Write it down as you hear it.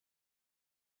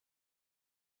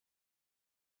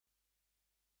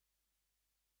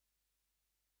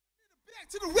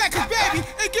To the record, baby,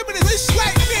 and give me this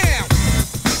right now.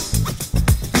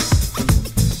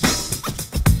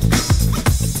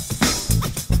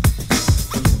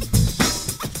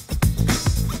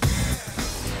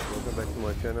 Welcome back to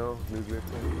my channel.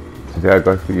 Today I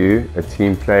got for you a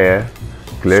team player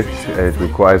glitch. It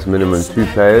requires minimum 2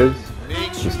 players.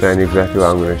 To stand exactly where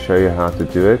I'm going to show you how to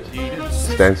do it.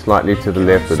 Stand slightly to the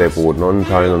left of their board, not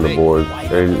entirely on the board.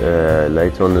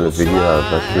 Later on in the video I was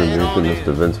actually removed when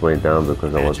Mr. Vince went down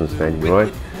because I wasn't standing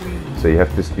right. So you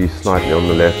have to be slightly on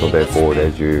the left of their board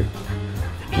as you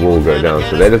will go down.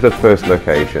 So that is the first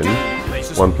location.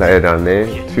 1 player down there.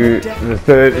 The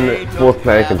third and the fourth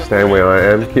player can stand where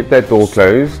I am. Keep that door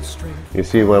closed. You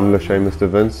see where I'm going to show Mr.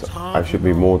 Vince? I should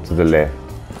be more to the left.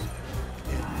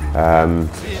 I'm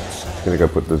going to go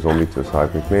put the zombie to the side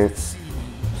quickly.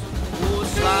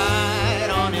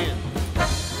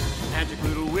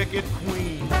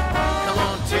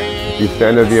 You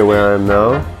stand over here where I am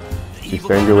now. You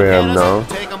stand here where I am now.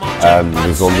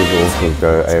 The zombies will also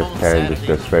go AFK and just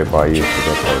go straight by you to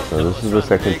that place. So this is the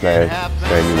second player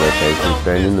standing location.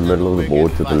 Stand in the middle of the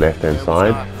board to the left hand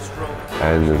side.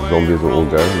 And the zombies will all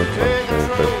go. Looks like I'm standing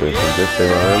first person. Just stay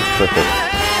where I am. Perfect.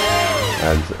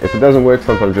 And if it doesn't work,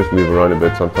 sometimes just move around a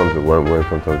bit. Sometimes it won't work,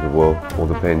 sometimes it will. All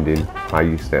depending how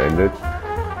you stand it.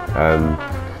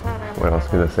 What else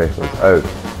can I say? Oh,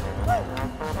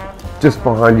 just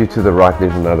behind you to the right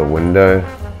there's another window.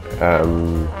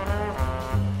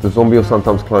 The zombie will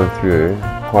sometimes climb through.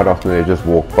 Quite often they just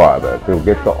walk by, but they'll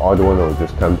get the odd one or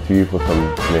just come to you for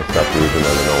some messed up reason,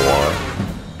 I don't know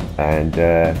why. And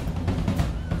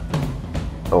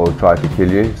I will try to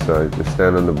kill you, so just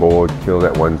stand on the board, kill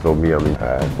that one zombie,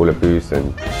 bullet boost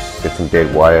and get some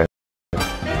dead wire.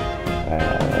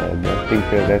 And I think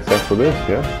that's it for this,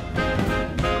 yeah?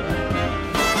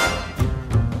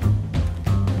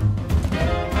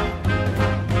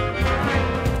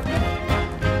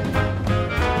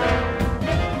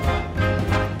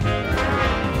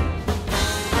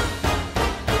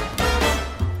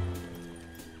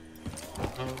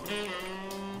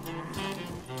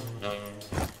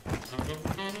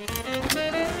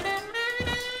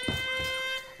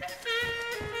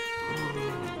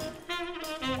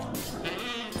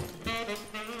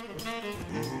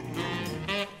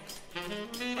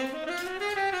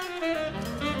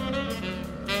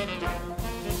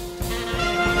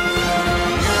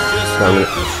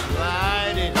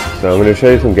 So I'm going to show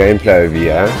you some gameplay over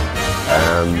here.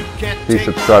 Please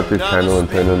subscribe to the channel and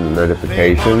turn on the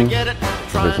notifications if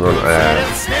it's not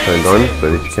turned on so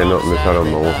that you cannot miss out on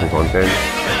the awesome content.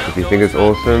 If you think it's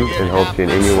awesome and helps you in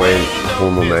any way,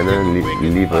 formal manner,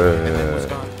 leave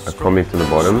a comment to the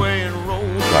bottom so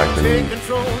I can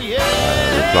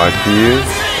reply to you.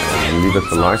 And leave us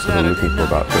a like because I'm looking for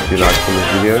about 50 likes on this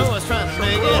video.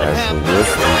 As for this,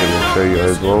 I'm going to show you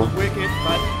as well.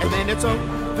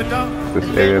 This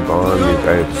area behind me is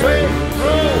AFK, so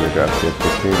I'm going to go up here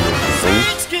quickly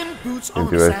and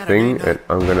do a thing, and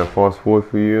I'm going to fast forward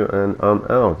for you and I'm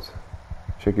out.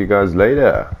 Check you guys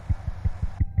later.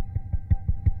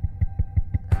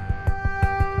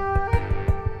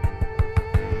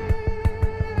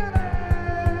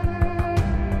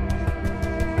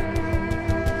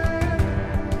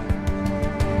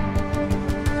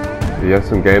 We have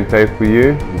some gameplay for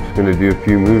you. I'm just going to do a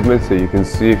few movements so you can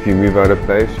see if you move out of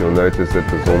place, you'll notice that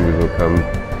the zombies will come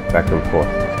back and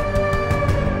forth.